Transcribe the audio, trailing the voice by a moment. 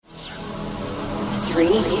3,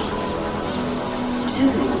 2,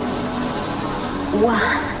 1,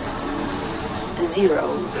 0.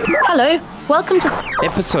 Hello, welcome to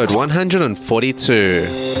Episode 142,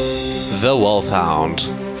 The Wolfhound.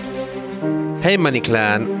 Hey Money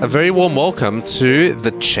Clan, a very warm welcome to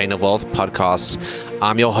the Chain of Wealth podcast.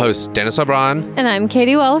 I'm your host, Dennis O'Brien. And I'm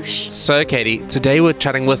Katie Welsh. So Katie, today we're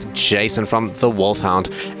chatting with Jason from The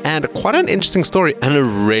Wolfhound, and quite an interesting story and a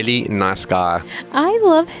really nice guy. I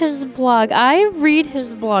love his blog. I read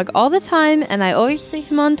his blog all the time, and I always see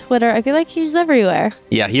him on Twitter. I feel like he's everywhere.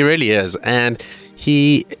 Yeah, he really is, and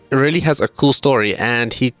he really has a cool story,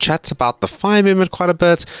 and he chats about the FIRE movement quite a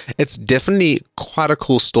bit. It's definitely quite a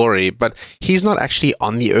cool story, but he's not actually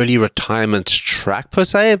on the early retirement track per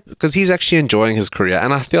se, because he's actually enjoying his career.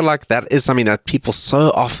 And I feel like that is something that people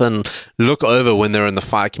so often look over when they're in the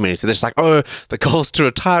FIRE community. So they're just like, oh, the goal is to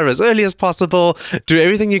retire as early as possible, do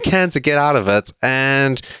everything you can to get out of it.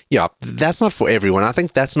 And yeah, that's not for everyone. I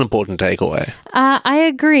think that's an important takeaway. I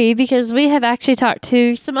agree, because we have actually talked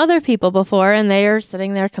to some other people before, and they are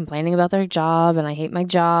sitting there complaining about their job, and I hate my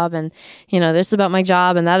job, and this about my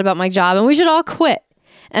job and that about my job, and we should all quit,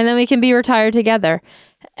 and then we can be retired together.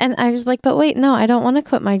 And I was like, but wait, no, I don't want to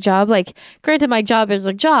quit my job. Like, granted, my job is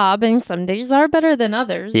a job, and some days are better than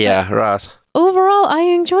others. Yeah, right. Overall, I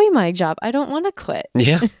enjoy my job. I don't want to quit.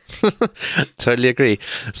 Yeah, totally agree.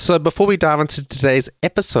 So before we dive into today's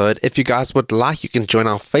episode, if you guys would like, you can join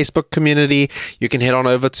our Facebook community. You can head on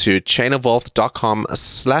over to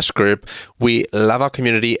chainofwealth.com/group. We love our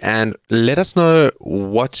community, and let us know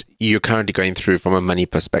what you're currently going through from a money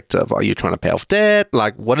perspective. Are you trying to pay off debt?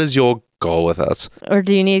 Like, what is your goal with it? Or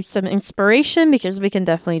do you need some inspiration? Because we can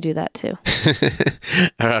definitely do that too.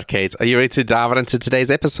 All right, Kate, are you ready to dive into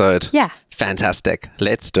today's episode? Yeah. Fantastic.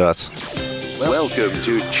 Let's do it. Welcome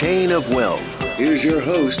to Chain of Wealth. Here's your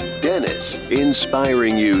host, Dennis,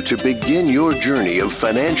 inspiring you to begin your journey of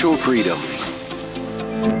financial freedom.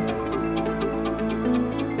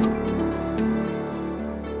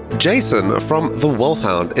 Jason from The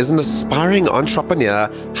Wolfhound is an aspiring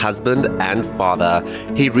entrepreneur, husband, and father.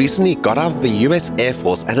 He recently got out of the US Air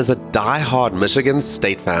Force and is a die-hard Michigan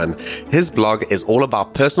State fan. His blog is all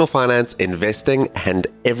about personal finance, investing, and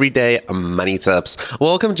everyday money tips.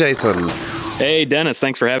 Welcome, Jason. Hey, Dennis.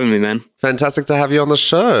 Thanks for having me, man. Fantastic to have you on the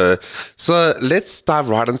show. So let's dive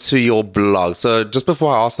right into your blog. So just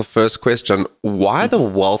before I ask the first question, why The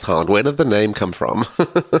Wolfhound? Where did the name come from?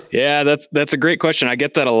 Yeah, that's a great question. I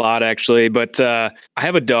get that a lot, actually. But I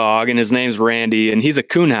have a dog, and his name's Randy, and he's a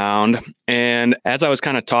coonhound. And as I was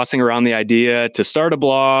kind of tossing around the idea to start a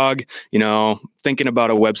blog, thinking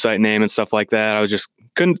about a website name and stuff like that, I was just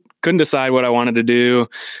couldn't decide what I wanted to do.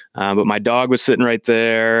 But my dog was sitting right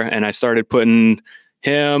there, and I started putting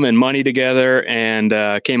him and money together and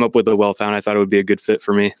came up with The Wolfhound. I thought it would be a good fit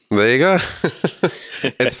for me. There you go.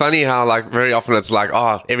 It's funny how very often it's like,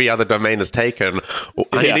 oh, every other domain is taken.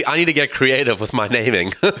 I need to get creative with my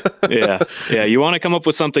naming. Yeah. You want to come up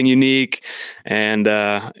with something unique. And,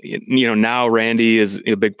 now Randy is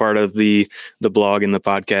a big part of the blog and the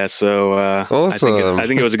podcast. So awesome. I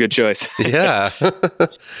think it was a good choice. Yeah.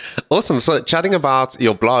 Awesome. So chatting about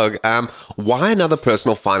your blog, why another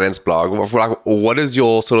personal finance blog? What is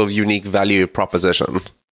your sort of unique value proposition?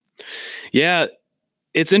 Yeah,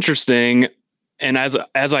 it's interesting. And as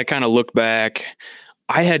I kind of look back,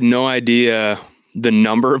 I had no idea the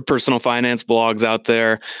number of personal finance blogs out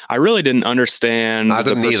there. I really didn't understand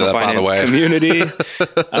the personal finance community.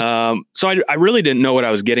 So I really didn't know what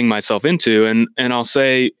I was getting myself into. And I'll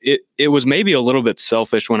say it was maybe a little bit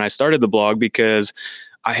selfish when I started the blog, because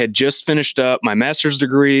I had just finished up my master's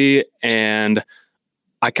degree, and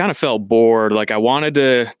I kind of felt bored. Like I wanted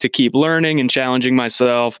to keep learning and challenging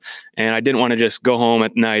myself, and I didn't want to just go home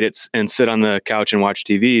at night and sit on the couch and watch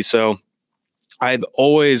TV. So I've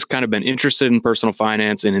always kind of been interested in personal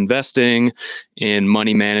finance and investing, in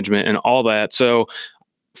money management and all that. So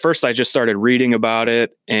first I just started reading about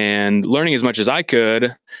it and learning as much as I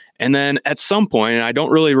could. And then at some point, and I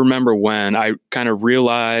don't really remember when, I kind of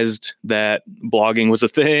realized that blogging was a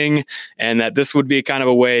thing, and that this would be kind of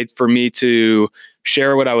a way for me to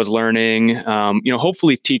share what I was learning,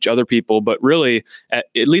 hopefully teach other people. But really, at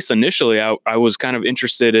least initially, I was kind of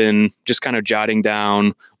interested in just kind of jotting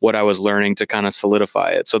down what I was learning to kind of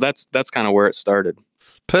solidify it. So that's kind of where it started.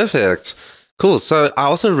 Perfect. Cool. So I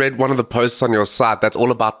also read one of the posts on your site that's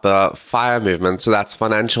all about the FIRE movement. So that's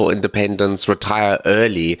financial independence, retire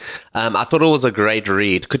early. I thought it was a great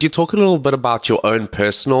read. Could you talk a little bit about your own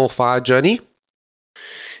personal FIRE journey?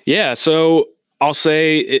 Yeah. So I'll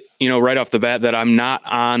say, right off the bat that I'm not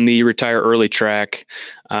on the retire early track.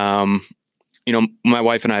 my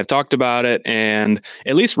wife and I have talked about it, and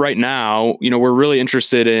at least right now, we're really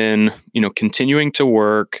interested in, continuing to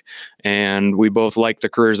work, and we both like the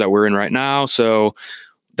careers that we're in right now. So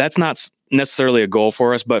that's not necessarily a goal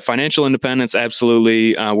for us, but financial independence,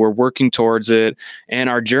 absolutely. We're working towards it, and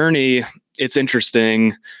our journey, it's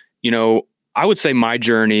interesting. I would say my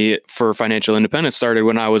journey for financial independence started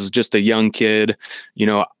when I was just a young kid.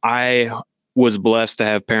 I was blessed to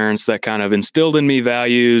have parents that kind of instilled in me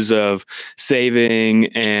values of saving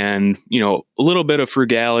and, a little bit of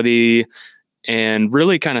frugality, and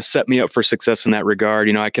really kind of set me up for success in that regard.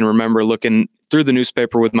 I can remember looking through the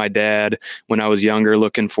newspaper with my dad when I was younger,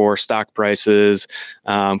 looking for stock prices,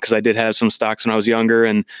 because I did have some stocks when I was younger.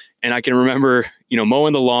 And I can remember,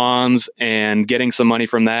 mowing the lawns and getting some money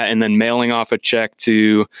from that, and then mailing off a check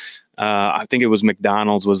to, I think it was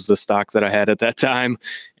McDonald's was the stock that I had at that time.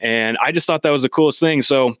 And I just thought that was the coolest thing.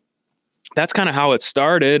 So that's kind of how it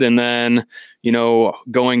started. And then,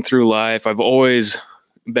 going through life, I've always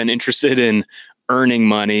been interested in earning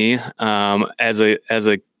money. As a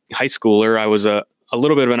high schooler, I was a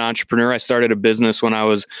little bit of an entrepreneur. I started a business when I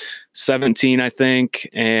was 17, I think,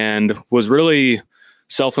 and was really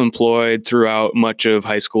self-employed throughout much of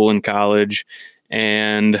high school and college.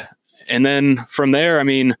 And then from there,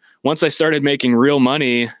 once I started making real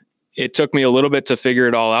money, it took me a little bit to figure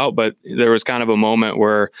it all out, but there was kind of a moment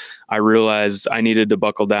where I realized I needed to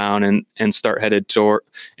buckle down and start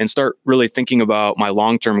really thinking about my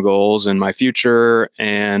long-term goals and my future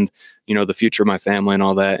and, the future of my family and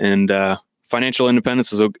all that. And, financial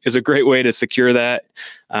independence is a great way to secure that,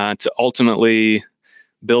 to ultimately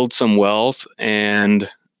build some wealth and,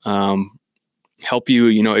 help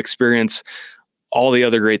you, experience all the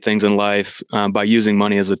other great things in life, by using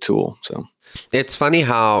money as a tool. So it's funny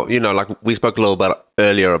how, like we spoke a little bit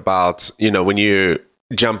earlier about, when you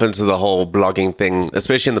jump into the whole blogging thing,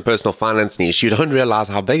 especially in the personal finance niche, you don't realize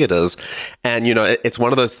how big it is. And, it's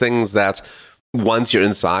one of those things that once you're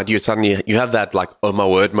inside, you have that like, oh my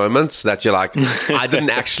word moments that you're like, I didn't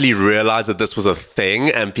actually realize that this was a thing,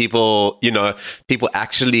 and people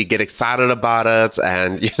actually get excited about it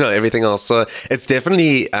and, everything else. So it's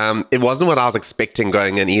definitely, it wasn't what I was expecting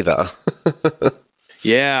going in either.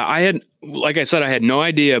 Yeah, like I said, I had no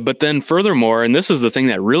idea. But then furthermore, and this is the thing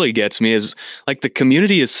that really gets me, is like the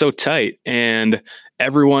community is so tight and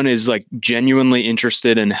everyone is like genuinely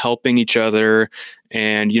interested in helping each other.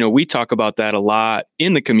 And, we talk about that a lot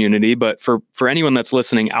in the community, but for anyone that's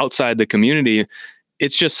listening outside the community,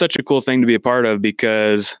 it's just such a cool thing to be a part of,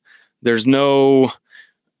 because there's no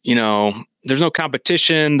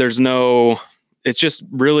competition. It's just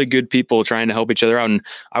really good people trying to help each other out. And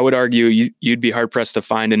I would argue you'd be hard pressed to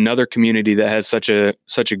find another community that has such a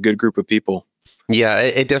good group of people. Yeah,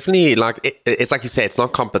 it definitely, it's like you say, it's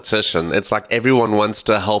not competition. It's like everyone wants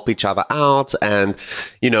to help each other out. And,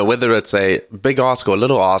 whether it's a big ask or a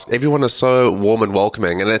little ask, everyone is so warm and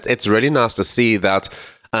welcoming. And it's really nice to see that,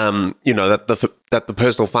 that the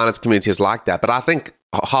personal finance community is like that. But I think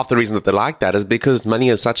half the reason that they're like that is because money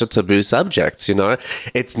is such a taboo subject.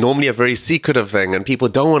 It's normally a very secretive thing and people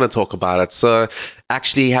don't want to talk about it. So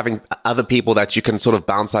actually having other people that you can sort of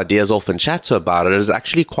bounce ideas off and chat to about it is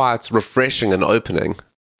actually quite refreshing and opening.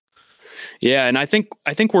 Yeah, and I think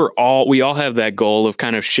we all have that goal of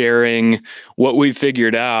kind of sharing what we've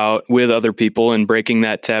figured out with other people and breaking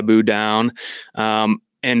that taboo down.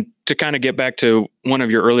 And to kind of get back to one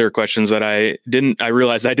of your earlier questions that I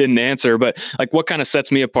realized I didn't answer, but like what kind of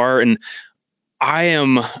sets me apart, and I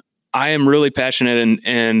am really passionate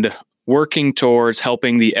and working towards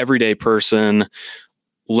helping the everyday person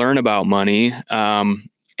learn about money.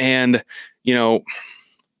 And I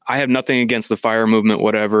have nothing against the FIRE movement,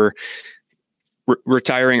 whatever.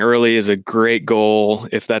 Retiring early is a great goal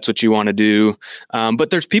if that's what you want to do.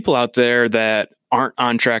 But there's people out there that aren't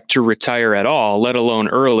on track to retire at all, let alone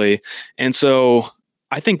early. And so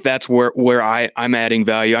I think that's where I'm adding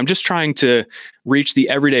value. I'm just trying to reach the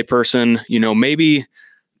everyday person. Maybe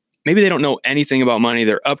they don't know anything about money.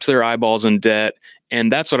 They're up to their eyeballs in debt.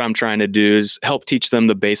 And that's what I'm trying to do, is help teach them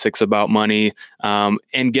the basics about money,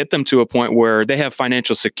 and get them to a point where they have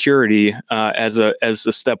financial security as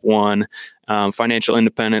a step one, financial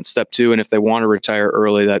independence step two. And if they want to retire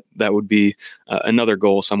early, that would be another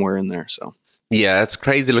goal somewhere in there. So. Yeah, it's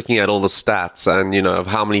crazy looking at all the stats and, of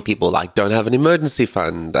how many people don't have an emergency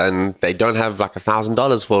fund and they don't have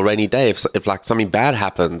 $1,000 for a rainy day if like something bad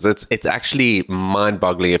happens. It's actually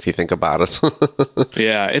mind-boggling if you think about it.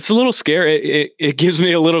 Yeah, it's a little scary. It gives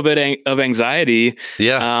me a little bit of anxiety.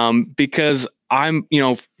 Yeah. Because I'm,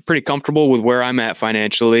 pretty comfortable with where I'm at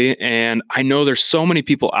financially. And I know there's so many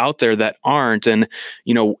people out there that aren't. And,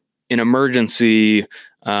 an emergency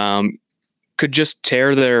could just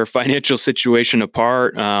tear their financial situation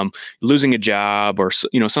apart, losing a job or,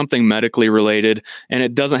 something medically related. And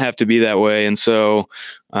it doesn't have to be that way. And so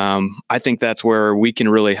I think that's where we can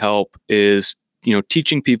really help is,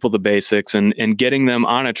 teaching people the basics and getting them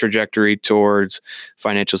on a trajectory towards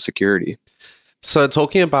financial security. So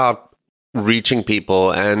talking about reaching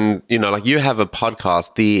people and, like you have a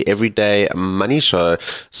podcast, the Everyday Money Show.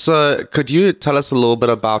 So could you tell us a little bit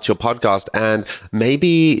about your podcast and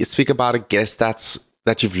maybe speak about a guest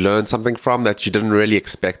that you've learned something from that you didn't really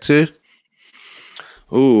expect to?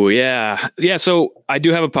 Oh, yeah. Yeah. So I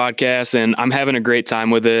do have a podcast and I'm having a great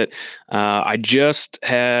time with it. I'm not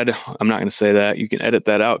going to say that. You can edit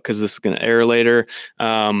that out because this is going to air later.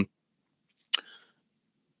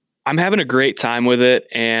 I'm having a great time with it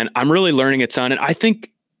and I'm really learning a ton. And I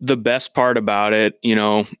think the best part about it,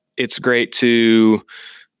 it's great to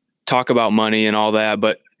talk about money and all that,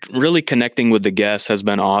 but really connecting with the guests has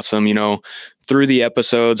been awesome. Through the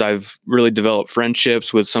episodes, I've really developed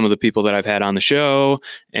friendships with some of the people that I've had on the show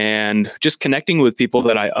and just connecting with people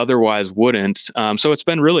that I otherwise wouldn't. So it's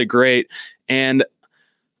been really great. And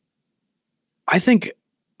I think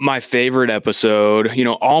my favorite episode,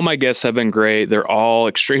 all my guests have been great. They're all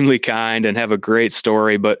extremely kind and have a great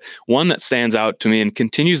story. But one that stands out to me and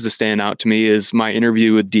continues to stand out to me is my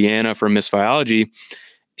interview with Deanna from Miss Biology.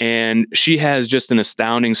 And she has just an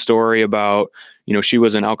astounding story about, she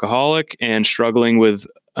was an alcoholic and struggling with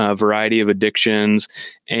a variety of addictions.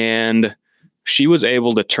 And she was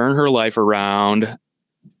able to turn her life around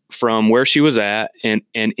from where she was at and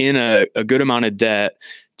in a good amount of debt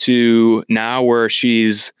to now where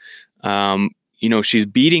she's, she's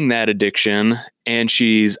beating that addiction and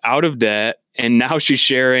she's out of debt. And now she's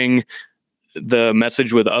sharing the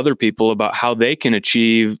message with other people about how they can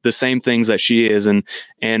achieve the same things that she is. And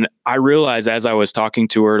I realized as I was talking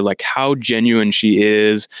to her, like how genuine she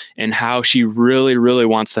is and how she really, really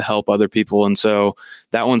wants to help other people. And so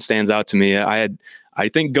that one stands out to me. I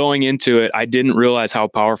think going into it, I didn't realize how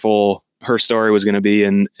powerful her story was going to be.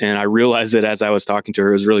 And I realized it as I was talking to her.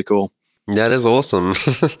 It was really cool. That is awesome.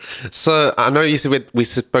 So I know you said we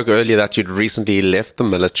spoke earlier that you'd recently left the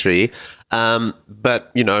military,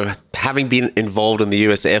 but having been involved in the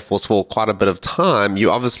US Air Force for quite a bit of time,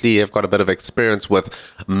 you obviously have got a bit of experience with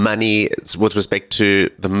money with respect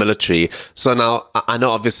to the military. So now I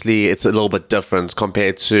know obviously it's a little bit different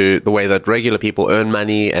compared to the way that regular people earn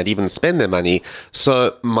money and even spend their money.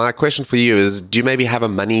 So my question for you is, do you maybe have a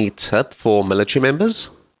money tip for military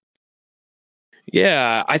members?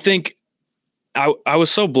 Yeah, I think I was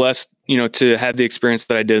so blessed, to have the experience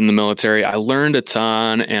that I did in the military. I learned a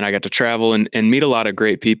ton and I got to travel and meet a lot of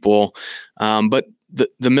great people. But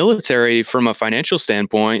the military from a financial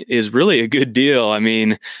standpoint is really a good deal. I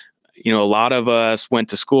mean, a lot of us went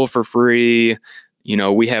to school for free.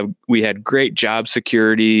 We had great job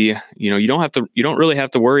security. You don't really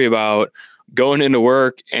have to worry about going into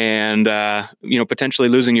work and, potentially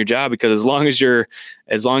losing your job, because as long as you're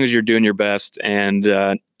doing your best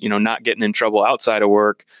and, not getting in trouble outside of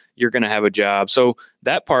work, you're going to have a job. So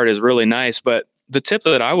that part is really nice. But the tip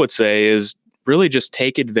that I would say is really just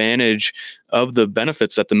take advantage of the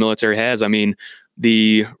benefits that the military has. I mean,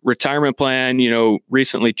 the retirement plan,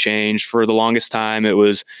 recently changed. For the longest time, it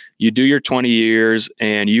was you do your 20 years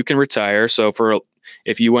and you can retire. So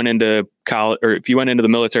if you went into college or if you went into the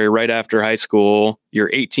military right after high school, you're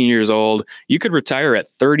 18 years old, you could retire at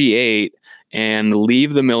 38 and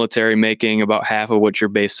leave the military making about half of what your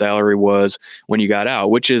base salary was when you got out,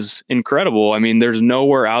 which is incredible. I mean, there's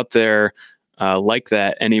nowhere out there like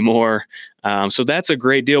that anymore. So that's a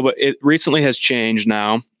great deal, but it recently has changed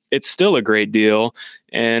now. It's still a great deal.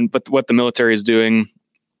 But what the military is doing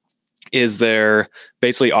is they're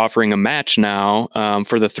basically offering a match now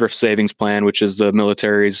for the thrift savings plan, which is the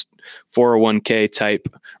military's 401k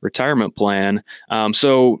type retirement plan.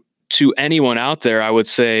 So to anyone out there, I would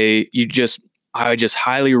say I would just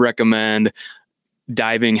highly recommend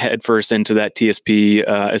diving headfirst into that TSP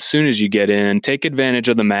as soon as you get in. Take advantage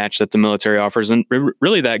of the match that the military offers, and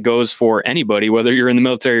really that goes for anybody, whether you're in the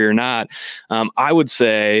military or not. I would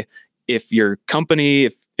say if your company,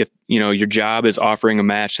 if your job is offering a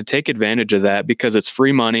match, to take advantage of that, because it's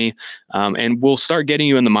free money, and we'll start getting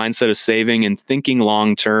you in the mindset of saving and thinking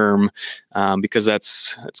long term, because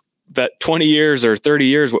that's that 20 years or 30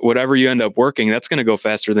 years, whatever you end up working, that's going to go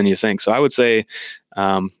faster than you think. So I would say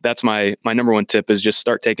that's my number one tip, is just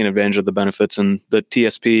start taking advantage of the benefits, and the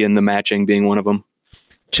TSP and the matching being one of them.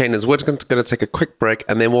 Chainers, we're going to take a quick break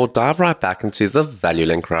and then we'll dive right back into the Value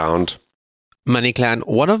Link round. Money Clan,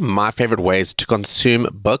 one of my favorite ways to consume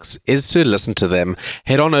books is to listen to them.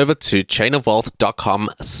 Head on over to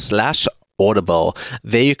chainofwealth.com/audiobooks Audible.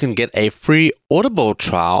 There you can get a free Audible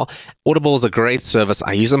trial. Audible is a great service.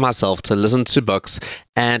 I use it myself to listen to books,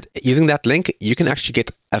 and using that link, you can actually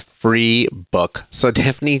get a free book. So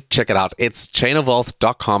definitely check it out. It's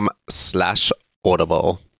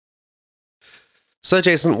chainofwealth.com/audible. So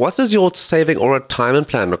Jason, what does your saving or retirement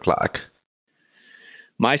plan look like?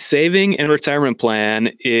 My saving and retirement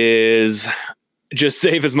plan is just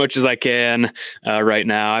save as much as I can right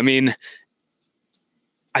now. I mean,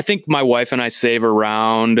 I think my wife and I save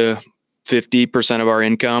around 50% of our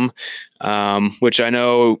income, which I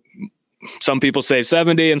know some people save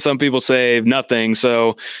 70 and some people save nothing.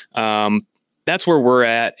 So that's where we're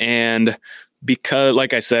at. And because,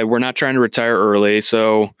 like I said, we're not trying to retire early.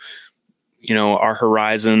 So, you know, our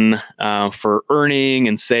horizon for earning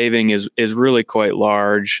and saving is really quite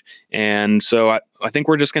large. And so I think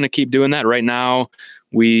we're just going to keep doing that. Right now,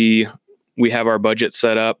 we have our budget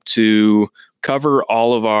set up to cover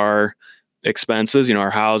all of our expenses, you know,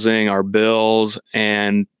 our housing, our bills,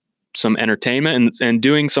 and some entertainment and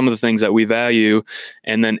doing some of the things that we value.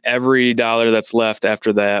 And then every dollar that's left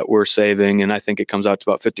after that, we're saving. And I think it comes out to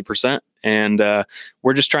about 50%. And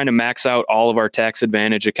we're just trying to max out all of our tax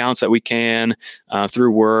advantage accounts that we can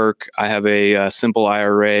through work. I have a simple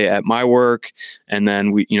IRA at my work, and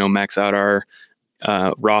then we, you know, max out our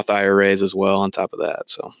Roth IRAs as well on top of that.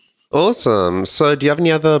 So awesome. So do you have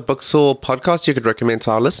any other books or podcasts you could recommend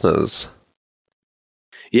to our listeners?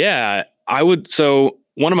 Yeah, I would. So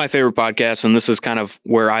one of my favorite podcasts, and this is kind of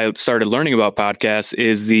where I started learning about podcasts,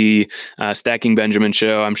 is the Stacking Benjamin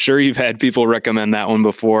Show. I'm sure you've had people recommend that one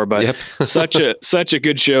before, but yep. such a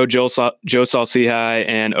good show. Joe Saul-Sehy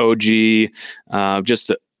and OG,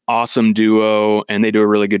 just an awesome duo, and they do a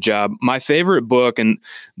really good job. My favorite book, and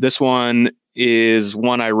this one is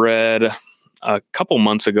one I read a couple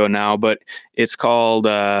months ago now, but it's called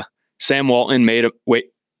Sam Walton Made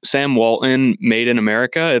in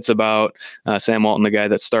America. It's about Sam Walton, the guy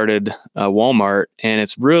that started Walmart. And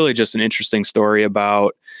it's really just an interesting story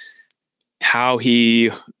about how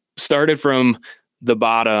he started from the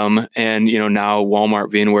bottom and, you know, now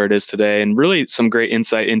Walmart being where it is today, and really some great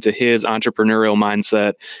insight into his entrepreneurial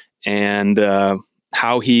mindset and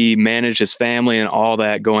how he managed his family and all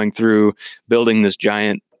that going through building this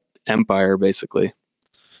giant empire, basically.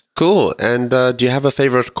 Cool. And do you have a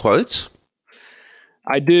favorite quote?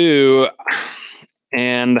 I do.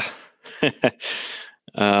 And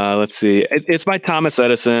let's see. It's by Thomas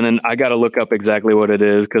Edison, and I got to look up exactly what it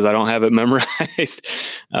is because I don't have it memorized.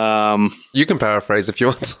 You can paraphrase if you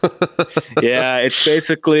want. Yeah, it's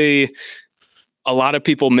basically a lot of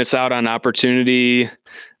people miss out on opportunity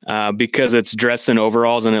because it's dressed in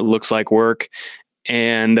overalls and it looks like work.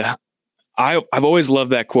 And I've always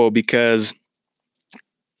loved that quote because,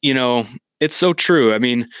 you know, it's so true. I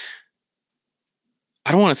mean,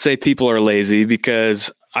 I don't want to say people are lazy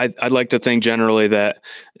because I'd like to think generally that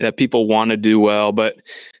people want to do well, but,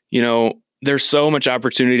 you know, there's so much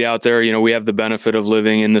opportunity out there. You know, we have the benefit of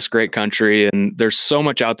living in this great country, and there's so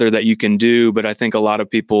much out there that you can do. But I think a lot of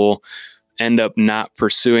people end up not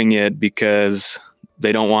pursuing it because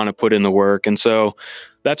they don't want to put in the work. And so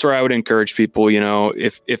that's where I would encourage people, you know,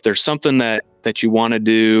 if there's something that you want to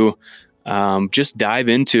do, just dive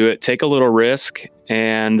into it, take a little risk,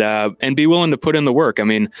 and be willing to put in the work. I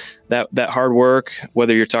mean, that hard work,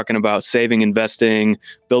 whether you're talking about saving, investing,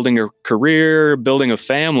 building a career, building a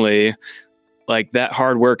family, like that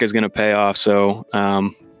hard work is going to pay off. So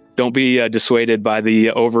don't be dissuaded by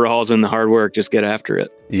the overalls and the hard work. Just get after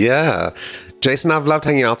it. Yeah. Jason, I've loved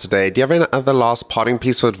hanging out today. Do you have any other last parting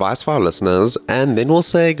piece of advice for our listeners? And then we'll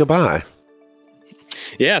say goodbye.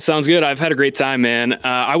 Yeah, sounds good. I've had a great time, man.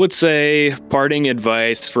 I would say parting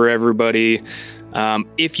advice for everybody.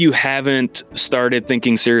 If you haven't started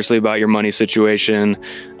thinking seriously about your money situation,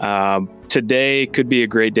 today could be a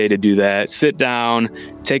great day to do that. Sit down,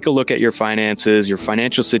 take a look at your finances, your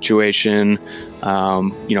financial situation,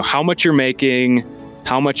 you know, how much you're making,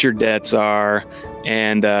 how much your debts are,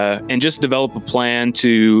 and just develop a plan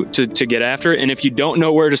to get after it. And if you don't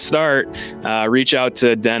know where to start, reach out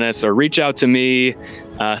to Dennis or reach out to me.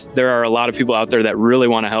 There are a lot of people out there that really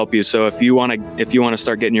want to help you. So if you want to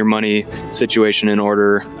start getting your money situation in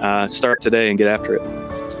order, start today and get after it.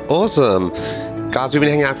 Awesome. Guys, we've been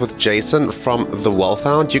hanging out with Jason from The Wealth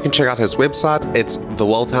Hound. You can check out his website. It's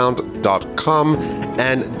thewealthhound.com,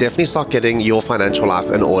 and definitely start getting your financial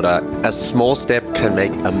life in order. A small step can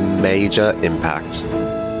make a major impact.